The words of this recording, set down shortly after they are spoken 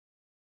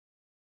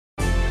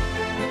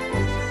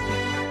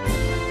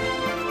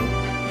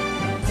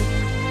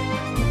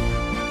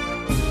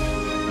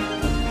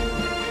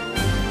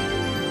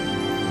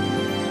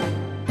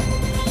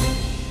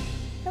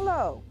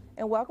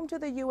and welcome to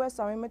the U.S.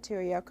 Army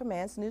Materiel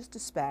Command's News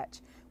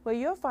Dispatch, where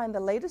you'll find the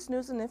latest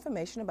news and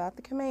information about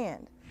the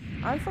command.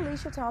 I'm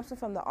Felicia Thompson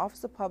from the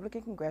Office of Public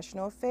and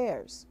Congressional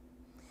Affairs.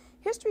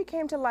 History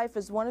came to life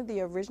as one of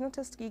the original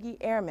Tuskegee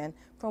Airmen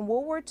from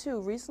World War II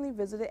recently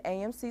visited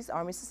AMC's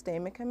Army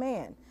Sustainment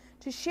Command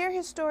to share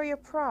his story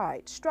of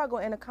pride, struggle,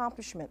 and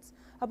accomplishments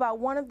about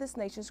one of this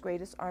nation's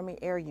greatest Army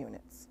air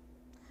units.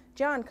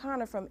 John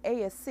Connor from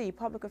ASC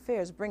Public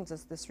Affairs brings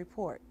us this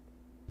report.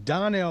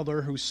 Don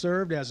Elder, who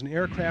served as an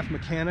aircraft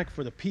mechanic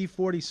for the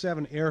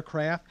P-47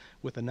 aircraft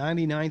with the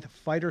 99th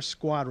Fighter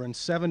Squadron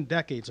 7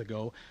 decades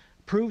ago,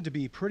 proved to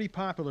be pretty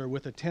popular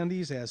with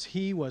attendees as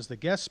he was the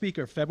guest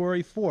speaker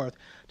February 4th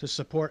to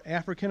support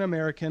African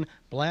American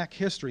Black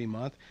History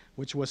Month,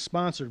 which was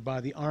sponsored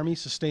by the Army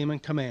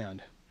Sustainment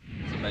Command.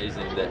 It's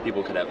amazing that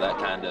people could have that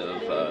kind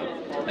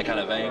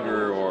of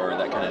anger or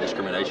that kind of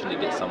discrimination to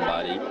get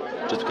somebody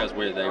just because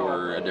they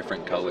were a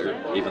different color,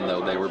 even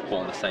though they were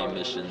pulling the same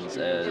missions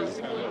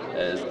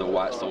as the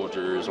white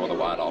soldiers or the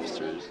white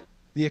officers.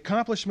 The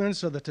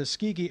accomplishments of the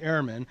Tuskegee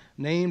Airmen,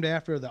 named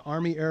after the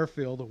Army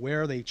airfield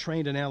where they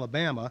trained in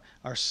Alabama,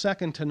 are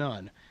second to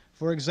none.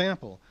 For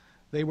example,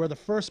 they were the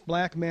first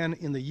black men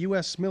in the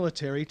U.S.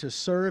 military to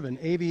serve in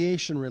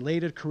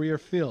aviation-related career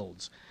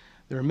fields.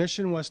 Their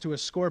mission was to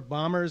escort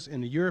bombers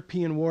in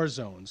European war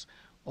zones.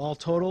 All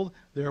totaled,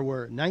 there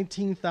were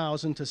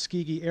 19,000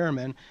 Tuskegee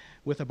Airmen,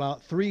 with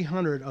about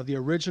 300 of the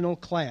original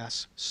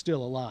class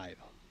still alive.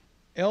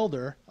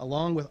 Elder,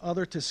 along with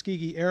other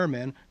Tuskegee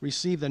Airmen,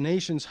 received the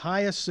nation's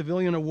highest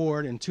civilian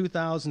award in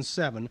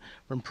 2007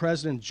 from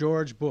President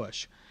George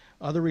Bush.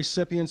 Other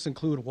recipients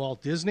include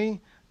Walt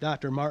Disney,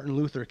 Dr. Martin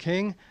Luther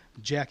King,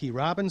 Jackie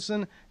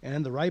Robinson,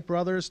 and the Wright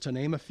brothers, to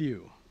name a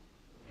few.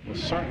 Well,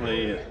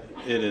 certainly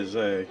it is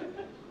a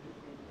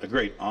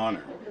great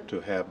honor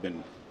to have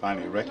been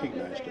finally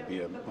recognized to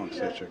be among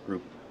such a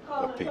group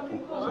of people.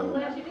 So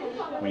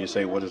when you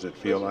say, what does it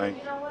feel like?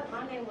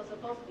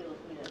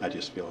 I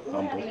just feel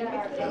humbled,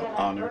 feel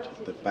honored,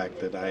 the fact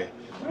that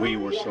we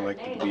were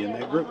selected to be in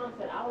that group.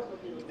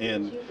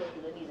 And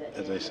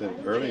as I said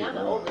earlier,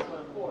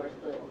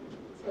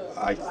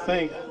 I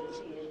think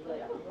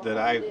that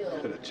I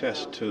could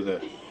attest to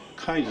the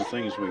kinds of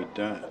things we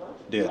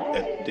did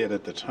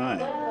at the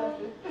time.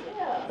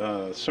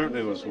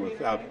 Certainly it was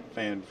without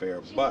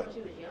fanfare, but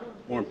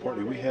more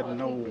importantly, we had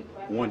no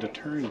one to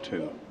turn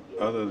to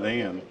other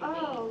than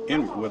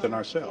within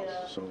ourselves.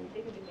 So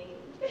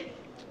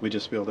we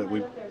just feel that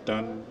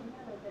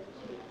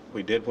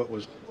we did what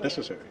was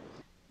necessary.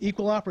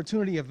 Equal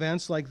opportunity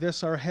events like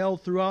this are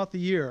held throughout the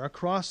year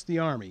across the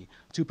Army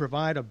to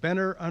provide a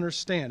better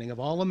understanding of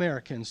all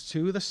Americans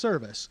to the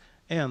service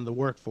and the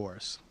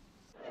workforce.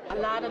 A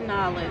lot of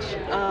knowledge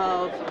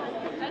of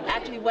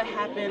actually what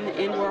happened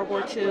in World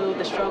War II,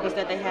 the struggles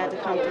that they had to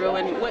come through,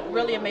 and what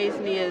really amazed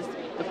me is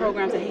the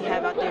programs that he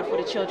have out there for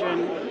the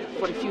children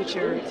for the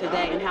future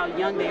today and how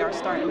young they are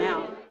starting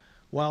out.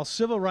 While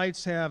civil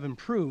rights have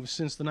improved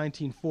since the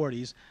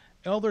 1940s,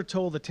 Elder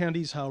told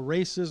attendees how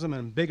racism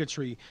and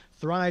bigotry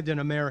thrived in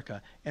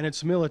America and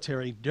its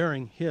military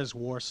during his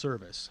war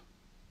service.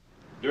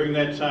 During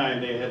that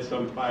time, they had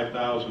some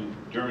 5,000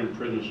 German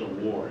prisoners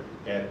of war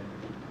at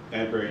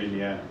Danbury,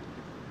 Indiana.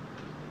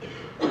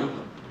 The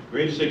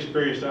greatest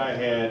experience I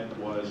had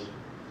was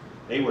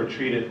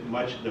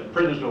the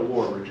prisoners of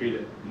war were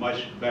treated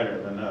much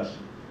better than us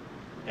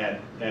at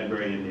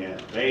Danbury, Indiana.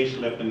 They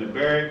slept in the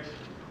barracks,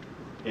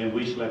 and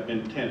we slept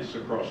in tents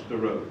across the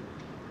road.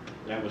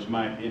 That was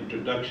my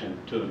introduction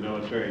to the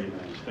military of the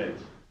United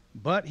States.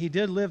 But he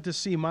did live to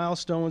see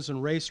milestones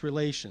in race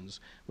relations,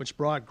 which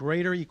brought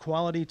greater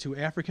equality to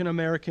African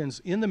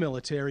Americans in the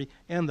military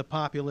and the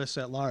populace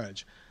at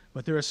large.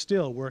 But there is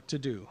still work to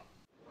do.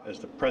 As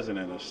the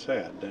president has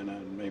said,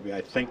 and maybe I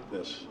think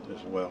this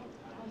as well,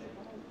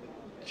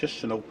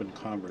 just an open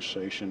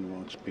conversation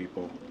amongst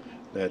people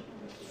that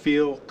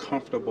feel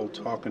comfortable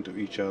talking to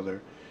each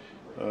other.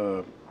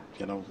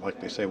 You know, like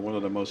they say, one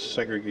of the most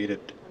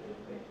segregated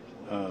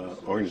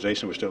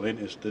organizations we're still in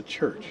is the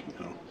church,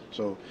 you know.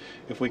 So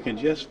if we can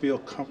just feel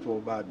comfortable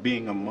about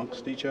being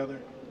amongst each other,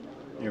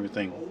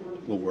 everything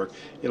will work.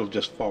 It'll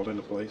just fall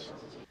into place.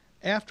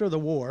 After the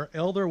war,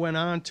 Elder went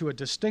on to a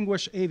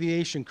distinguished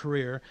aviation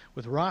career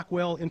with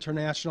Rockwell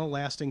International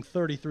lasting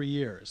 33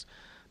 years.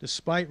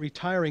 Despite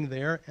retiring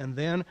there and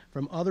then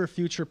from other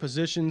future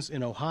positions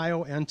in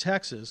Ohio and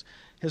Texas,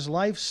 his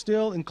life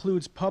still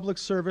includes public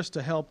service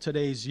to help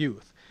today's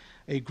youth,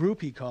 a group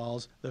he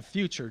calls the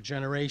future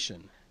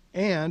generation.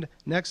 And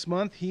next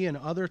month, he and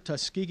other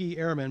Tuskegee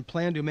Airmen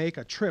plan to make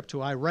a trip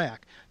to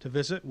Iraq to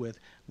visit with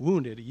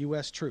wounded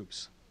U.S.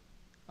 troops.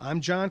 I'm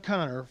John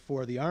Connor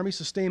for the Army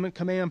Sustainment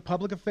Command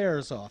Public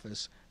Affairs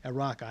Office at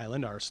Rock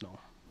Island Arsenal.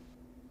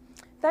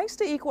 Thanks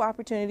to equal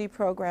opportunity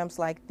programs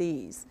like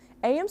these,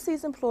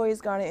 AMC's employees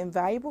garner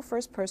invaluable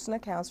first-person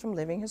accounts from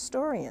living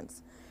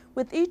historians.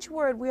 With each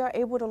word, we are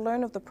able to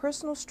learn of the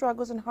personal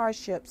struggles and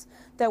hardships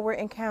that were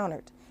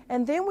encountered,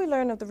 and then we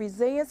learn of the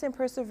resilience and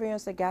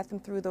perseverance that got them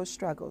through those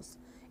struggles.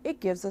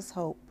 It gives us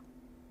hope.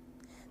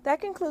 That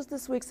concludes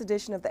this week's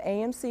edition of the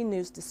AMC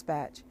News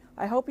Dispatch.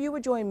 I hope you will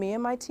join me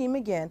and my team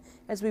again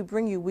as we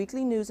bring you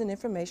weekly news and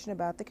information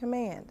about the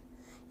command.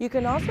 You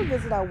can also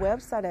visit our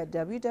website at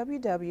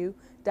www.amc.army.mil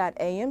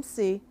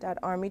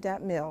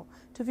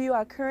to view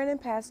our current and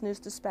past news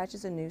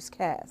dispatches and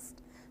newscasts.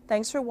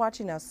 Thanks for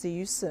watching. I'll see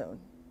you soon.